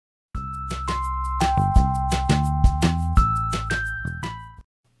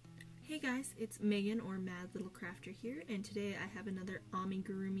guys, it's Megan or Mad Little Crafter here, and today I have another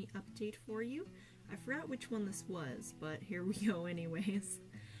Amigurumi update for you. I forgot which one this was, but here we go anyways.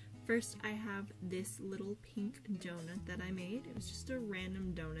 First, I have this little pink donut that I made. It was just a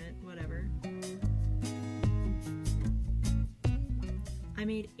random donut, whatever. I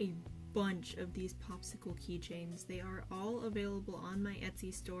made a bunch of these popsicle keychains. They are all available on my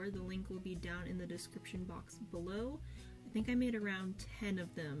Etsy store. The link will be down in the description box below. I think I made around 10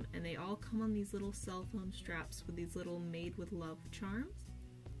 of them, and they all come on these little cell phone straps with these little made with love charms.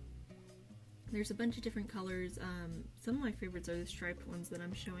 There's a bunch of different colors. Some of my favorites are the striped ones that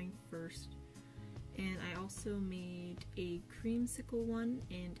I'm showing first. And I also made a creamsicle one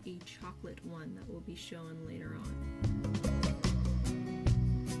and a chocolate one that will be shown later on.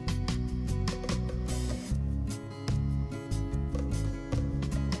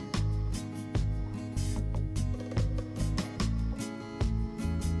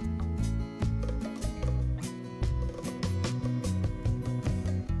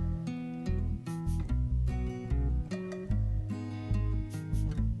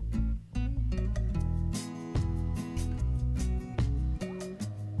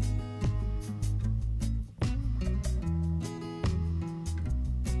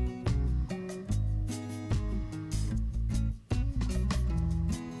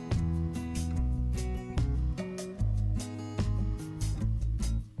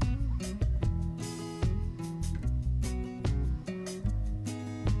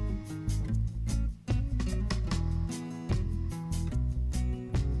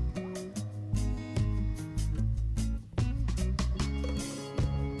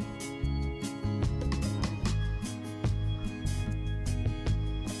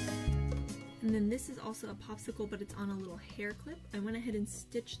 And then this is also a popsicle, but it's on a little hair clip. I went ahead and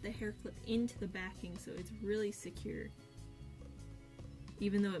stitched the hair clip into the backing so it's really secure.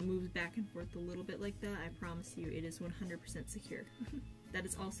 Even though it moves back and forth a little bit like that, I promise you it is 100% secure. That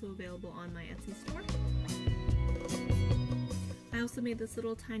is also available on my Etsy store. I also made this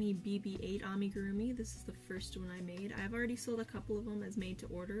little tiny BB-8 amigurumi. This is the first one I made. I've already sold a couple of them as made to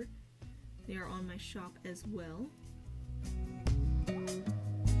order. They are on my shop as well.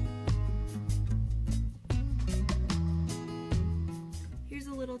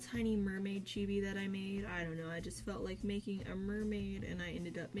 Little tiny mermaid chibi that I made. I don't know, I just felt like making a mermaid and I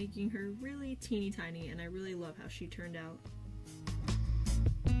ended up making her really teeny tiny, and I really love how she turned out.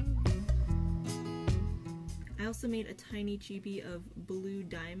 I also made a tiny chibi of Blue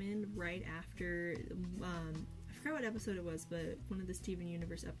Diamond right after, I forgot what episode it was, but one of the Steven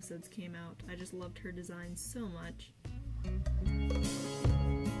Universe episodes came out. I just loved her design so much.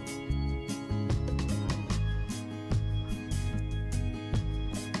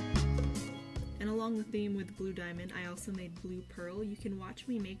 Along the theme with Blue Diamond, I also made Blue Pearl. You can watch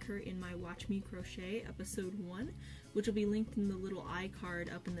me make her in my Watch Me Crochet episode 1, which will be linked in the little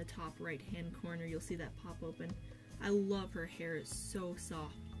iCard up in the top right hand corner. You'll see that pop open. I love her hair, it's so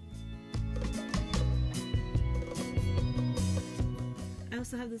soft. I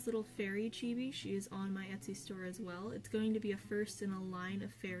also have this little fairy chibi. She is on my Etsy store as well. It's going to be a first in a line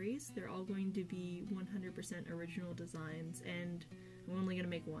of fairies. They're all going to be 100% original designs, and I'm only going to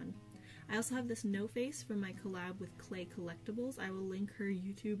make one. I also have this no face from my collab with Clay Collectibles. I will link her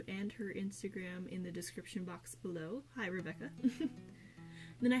YouTube and her Instagram in the description box below. Hi, Rebecca.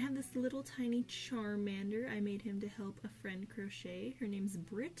 Then I have this little tiny Charmander. I made him to help a friend crochet. Her name's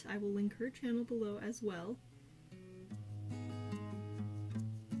Britt. I will link her channel below as well.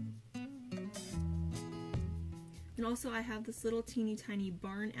 And also I have this little teeny tiny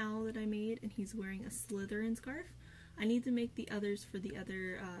barn owl that I made, and he's wearing a Slytherin scarf. I need to make the others for the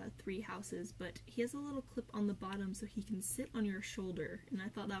other 3 houses, but he has a little clip on the bottom so he can sit on your shoulder, and I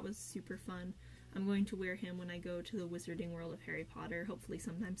thought that was super fun. I'm going to wear him when I go to the Wizarding World of Harry Potter, hopefully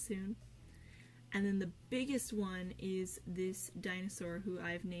sometime soon. And then the biggest one is this dinosaur who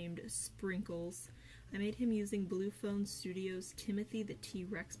I've named Sprinkles. I made him using Blue Phone Studios' Timothy the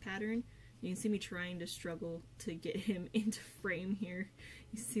T-Rex pattern. You can see me trying to struggle to get him into frame here.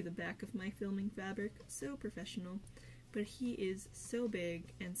 You see the back of my filming fabric, so professional. But he is so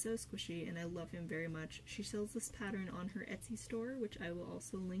big and so squishy, and I love him very much. She sells this pattern on her Etsy store, which I will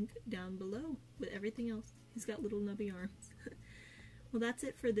also link down below with everything else. He's got little nubby arms. Well, that's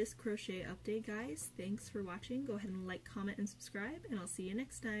it for this crochet update, guys. Thanks for watching. Go ahead and like, comment, and subscribe, and I'll see you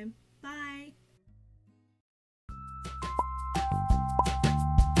next time. Bye!